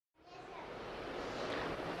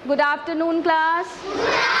Good afternoon, class. Good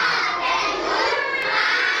afternoon,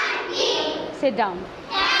 aunty. Sit down.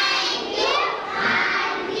 Thank you,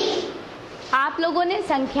 aunty. आप लोगों ने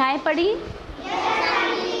संख्याएं पढ़ी? Yes,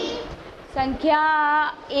 aunty. संख्या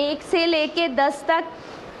 1 से लेके 10 तक,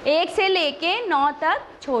 1 से लेके 9 तक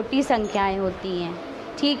छोटी संख्याएं होती हैं,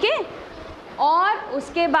 ठीक है? और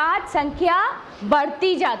उसके बाद संख्या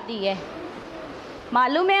बढ़ती जाती है,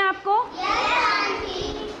 मालूम है आपको? Yes, aunty.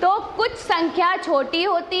 तो कुछ संख्या छोटी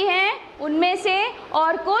होती हैं उनमें से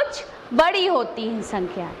और कुछ बड़ी होती हैं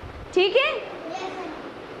संख्या, ठीक है?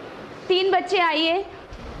 Yes, 3 बच्चे आइए।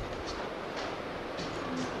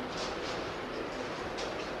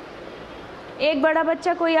 एक बड़ा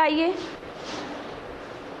बच्चा कोई आइए।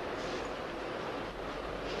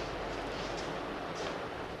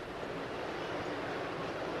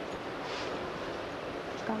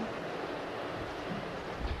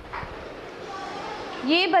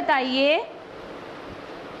 ये बताइए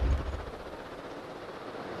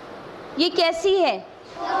ये कैसी है?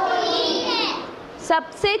 छोटी है।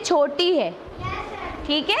 सबसे छोटी है,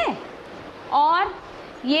 ठीक है? और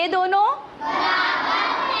ये दोनों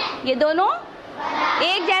बराबर है। ये दोनों बराबर।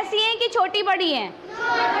 एक जैसी हैं कि छोटी बड़ी हैं?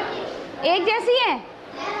 एक जैसी हैं,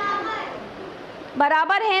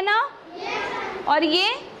 बराबर है ना? और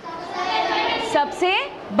ये सबसे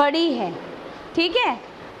बड़ी है, ठीक है?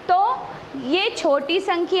 तो ये छोटी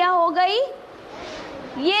संख्या हो गई,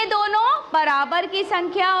 ये दोनों बराबर की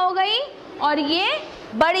संख्या हो गई और ये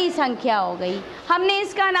बड़ी संख्या हो गई। हमने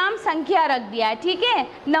इसका नाम संख्या रख दिया है, ठीक है?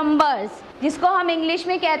 नंबर्स, जिसको हम इंग्लिश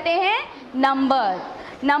में कहते हैं नंबर।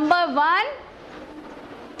 नंबर 1,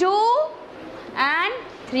 2 एंड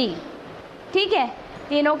 3, ठीक है?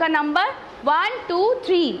 तीनों का नंबर 1, 2,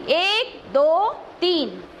 3, 1, 2, 3,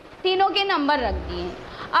 तीनों के नंबर रख दिए।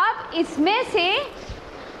 अब इसमें से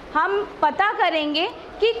हम पता करेंगे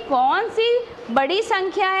कि कौन सी बड़ी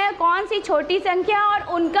संख्या है, कौन सी छोटी संख्या, और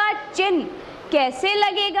उनका चिन्ह कैसे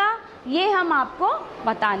लगेगा ये हम आपको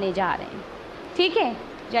बताने जा रहे हैं, ठीक है?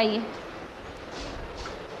 जाइए।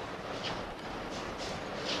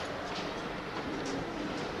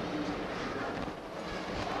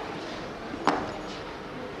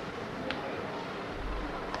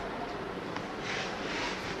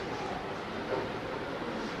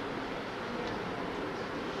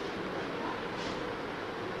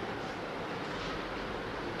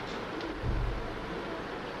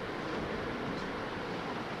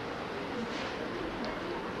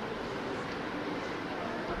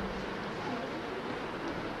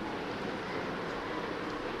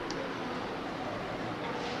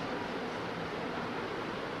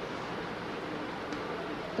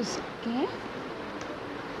 उसके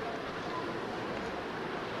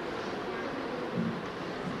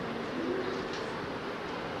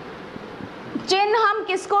चिन्ह हम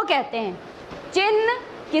किसको कहते हैं? चिन्ह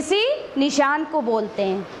किसी निशान को बोलते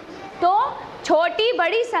हैं। तो छोटी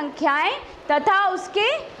बड़ी संख्याएं तथा उसके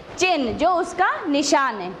चिन्ह, जो उसका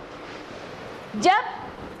निशान है,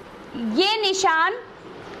 जब ये निशान,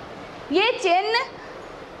 ये चिन्ह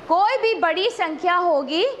कोई भी बड़ी संख्या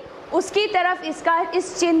होगी उसकी तरफ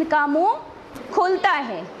इस चिन्ह का मुंह खुलता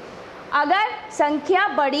है। अगर संख्या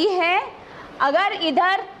बड़ी है, अगर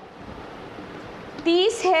इधर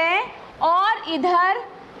 30 है और इधर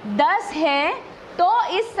 10 है, तो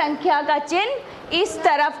इस संख्या का चिन्ह इस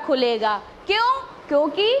तरफ खुलेगा। क्यों?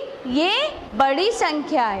 क्योंकि ये बड़ी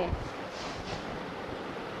संख्या है।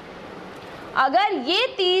 अगर ये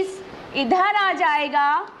 30 इधर आ जाएगा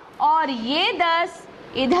और ये 10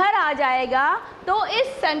 इधर आ जाएगा, तो इस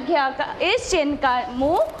संख्या का, इस चिन्ह का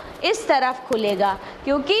मुंह इस तरफ खुलेगा,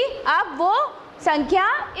 क्योंकि अब वो संख्या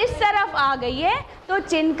इस तरफ आ गई है, तो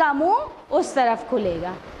चिन्ह का मुंह उस तरफ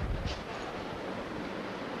खुलेगा।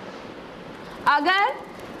 अगर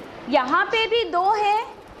यहाँ पे भी 2 है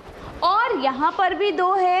और यहाँ पर भी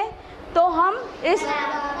 2 है, तो हम इस,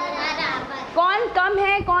 कौन कम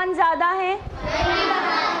है कौन ज़्यादा है?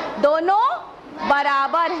 दोनों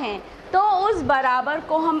बराबर हैं, तो उस बराबर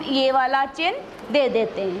को हम ये वाला चिन्ह दे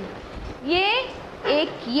देते हैं।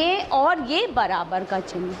 ये और ये बराबर का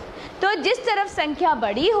चिन्ह। तो जिस तरफ संख्या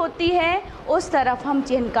बड़ी होती है उस तरफ हम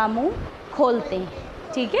चिन्ह का मुंह खोलते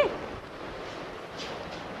हैं, ठीक है?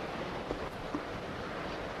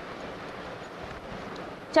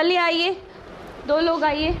 चलिए आइए, 2 लोग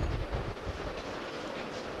आइए।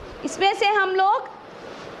 इसमें से हम लोग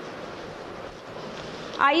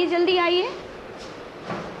आइए, जल्दी आइए,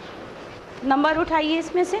 नंबर उठाइए।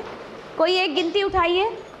 इसमें से कोई एक गिनती उठाइए।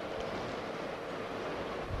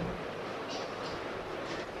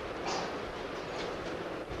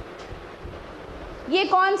 ये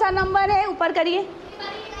कौन सा नंबर है? ऊपर करिए।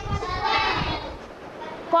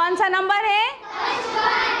 कौन सा नंबर है?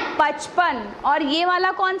 55। और ये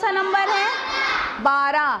वाला कौन सा नंबर है?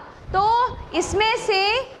 12। तो इसमें से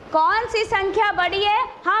कौन सी संख्या बड़ी है,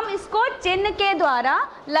 हम इसको चिन्ह के द्वारा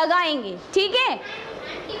लगाएंगे। ठीक है,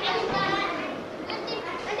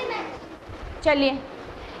 चलिए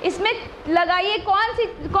इसमें लगाइए,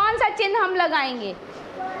 कौन सा चिन्ह हम लगाएंगे?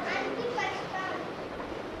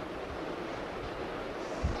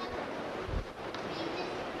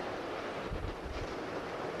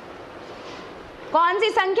 कौन सी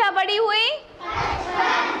संख्या बड़ी हुई?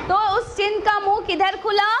 तो उस चिन्ह का मुंह किधर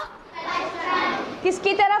खुला?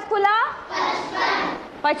 किसकी तरफ खुला?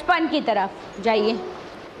 55 की तरफ। जाइए,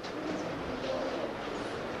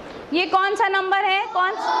 ये कौन सा नंबर है?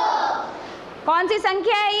 कौन सी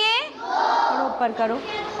संख्या है ये? थोड़ा ऊपर करो।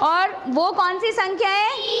 और वो कौन सी संख्या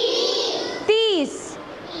है? 30।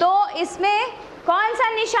 तो इसमें कौन सा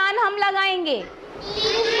निशान हम लगाएंगे?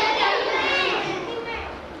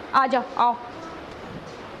 आ जाओ, आओ।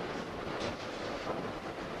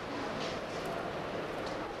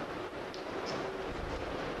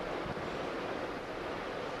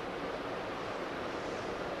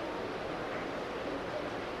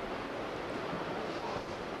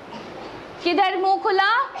 किधर मुंह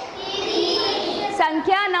खुला?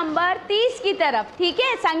 संख्या नंबर 30 की तरफ। ठीक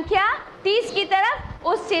है, संख्या 30 की तरफ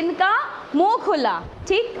उस चिन्ह का मुंह खुला।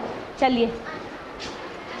 ठीक, चलिए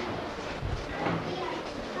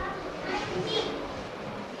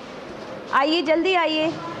आइए, जल्दी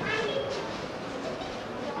आइए।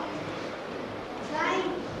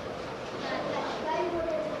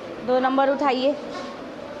 दो नंबर उठाइए।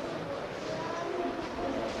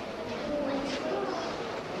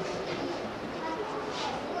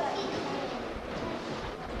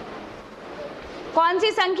 कौन सी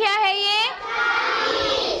संख्या है ये?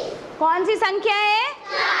 कौन सी संख्या है?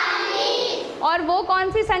 40। और वो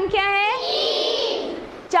कौन सी संख्या है?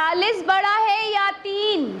 40 बड़ा है या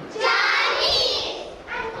 3?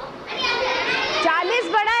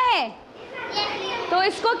 40 बड़ा है। तो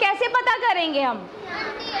इसको कैसे पता करेंगे हम?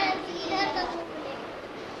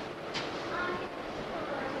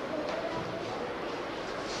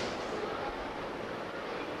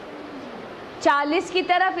 चालीस की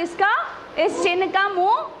तरफ इसका, इस चिन्ह का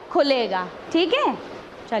मुंह खुलेगा। ठीक है,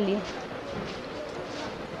 चलिए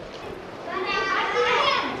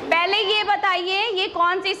पहले ये बताइए, ये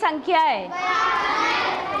कौन सी संख्या है?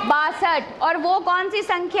 62। और वो कौन सी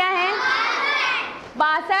संख्या है?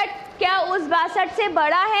 62। क्या उस 62 से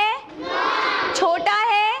बड़ा है? छोटा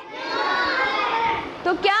है?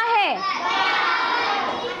 तो क्या है?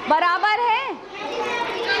 बराबर है?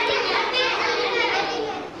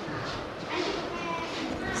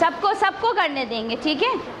 सबको करने देंगे। ठीक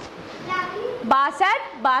है,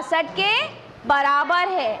 62 के बराबर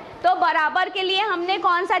है। तो बराबर के लिए हमने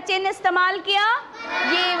कौन सा चिन्ह इस्तेमाल किया?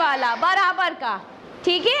 ये वाला, बराबर का।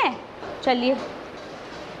 ठीक है, चलिए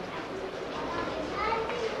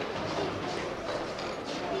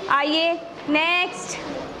आइए नेक्स्ट।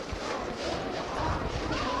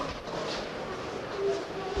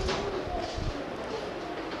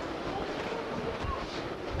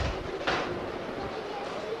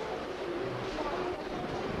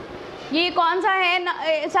 ये कौन सा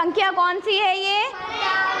है? संख्या कौन सी है ये?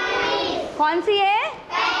 45। कौन सी है?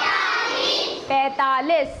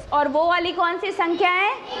 45। और वो वाली कौन सी संख्या है?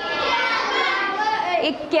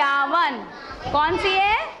 51। कौन सी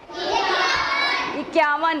है?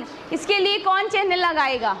 51। इसके लिए कौन चिन्ह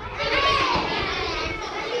लगाएगा?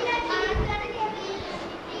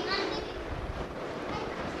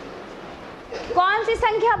 कौन सी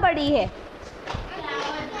संख्या बड़ी है?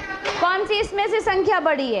 कौन सी इसमें से संख्या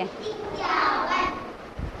बड़ी है?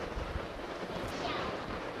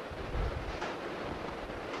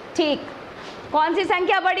 ठीक, कौन सी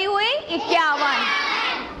संख्या बड़ी हुई? 51।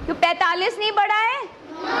 क्यों 45 नहीं बड़ा है?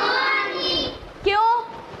 क्यों?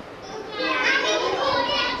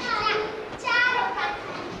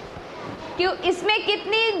 क्यों? इसमें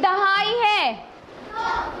कितनी दहाई है?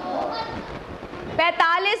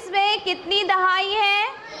 45 में कितनी दहाई है?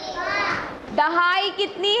 दहाई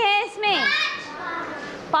कितनी है इसमें?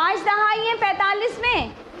 5 दहाई है 45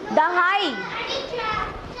 में। दहाई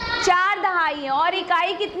 4 दहाई है। और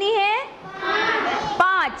इकाई कितनी है?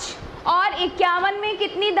 5। और 51 में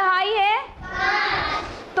कितनी दहाई है?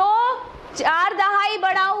 तो 4 दहाई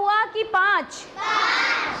बड़ा हुआ कि 5?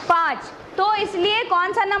 5। तो इसलिए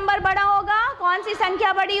कौन सा नंबर बड़ा होगा? कौन सी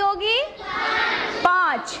संख्या बड़ी होगी?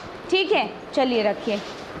 5। ठीक है, चलिए रखिए।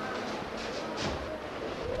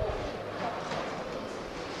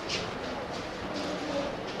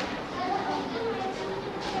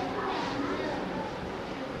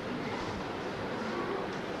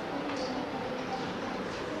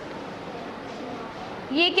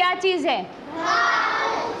 ये क्या चीज है?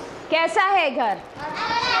 कैसा है घर?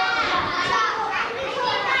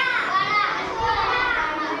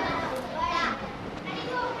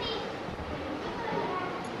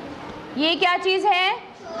 ये क्या चीज है?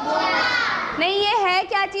 नहीं, ये है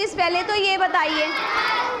क्या चीज? पहले तो ये बताइए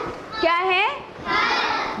क्या है?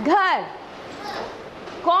 घर।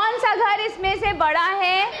 कौन सा घर इसमें से बड़ा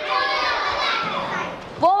है?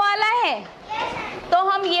 वो वाला है। तो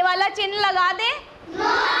हम ये वाला चिन्ह लगा दें?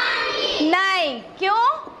 नहीं। क्यों?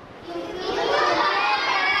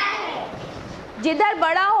 जिधर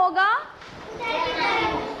बड़ा होगा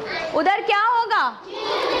उधर क्या होगा?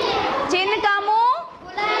 चिन्ह का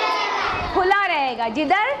मुंह खुला रहेगा।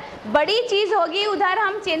 जिधर बड़ी चीज होगी उधर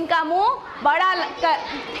हम चिन्ह का मुंह बड़ा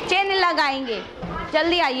चिन्ह लगाएंगे।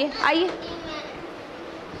 जल्दी आइए, आइए,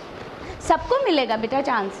 सबको मिलेगा बेटा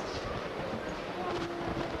चांस।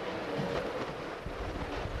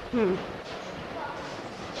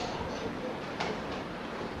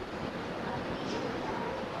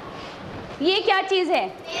 ये क्या चीज है?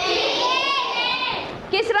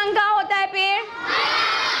 किस रंग का होता है पेड़?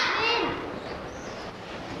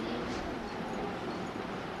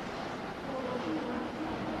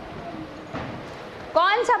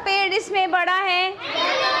 कौन सा पेड़ इसमें बड़ा है?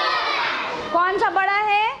 कौन सा बड़ा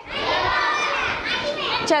है?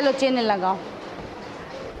 चलो चिन्ह लगाओ।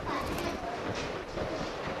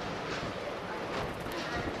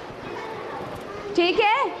 ठीक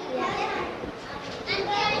है।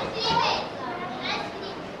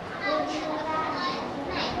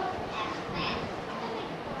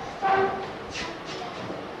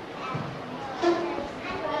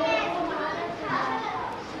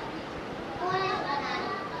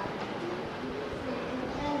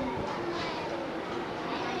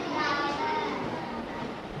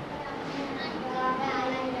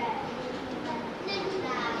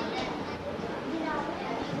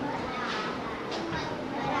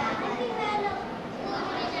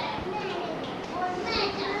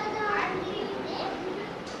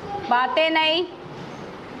 बातें नहीं।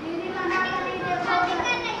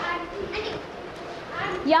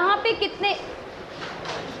 यहाँ पे कितने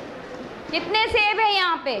कितने सेब है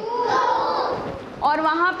यहाँ पे? और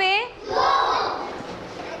वहाँ पे?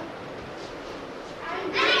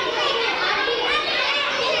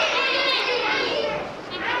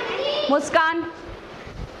 मुस्कान,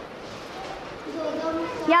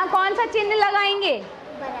 यहाँ कौन सा चिन्ह लगाएंगे?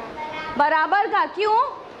 बराबर का। क्यों?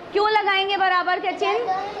 क्यों लगाएंगे बराबर का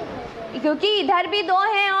चिन्ह? क्योंकि इधर भी दो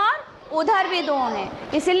हैं और उधर भी दो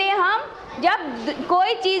हैं। इसलिए हम जब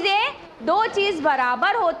कोई चीज़ें, दो चीज़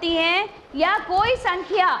बराबर होती हैं या कोई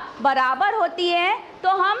संख्या बराबर होती है तो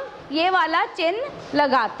हम ये वाला चिन्ह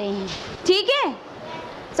लगाते हैं। ठीक है,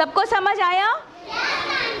 सबको समझ आया?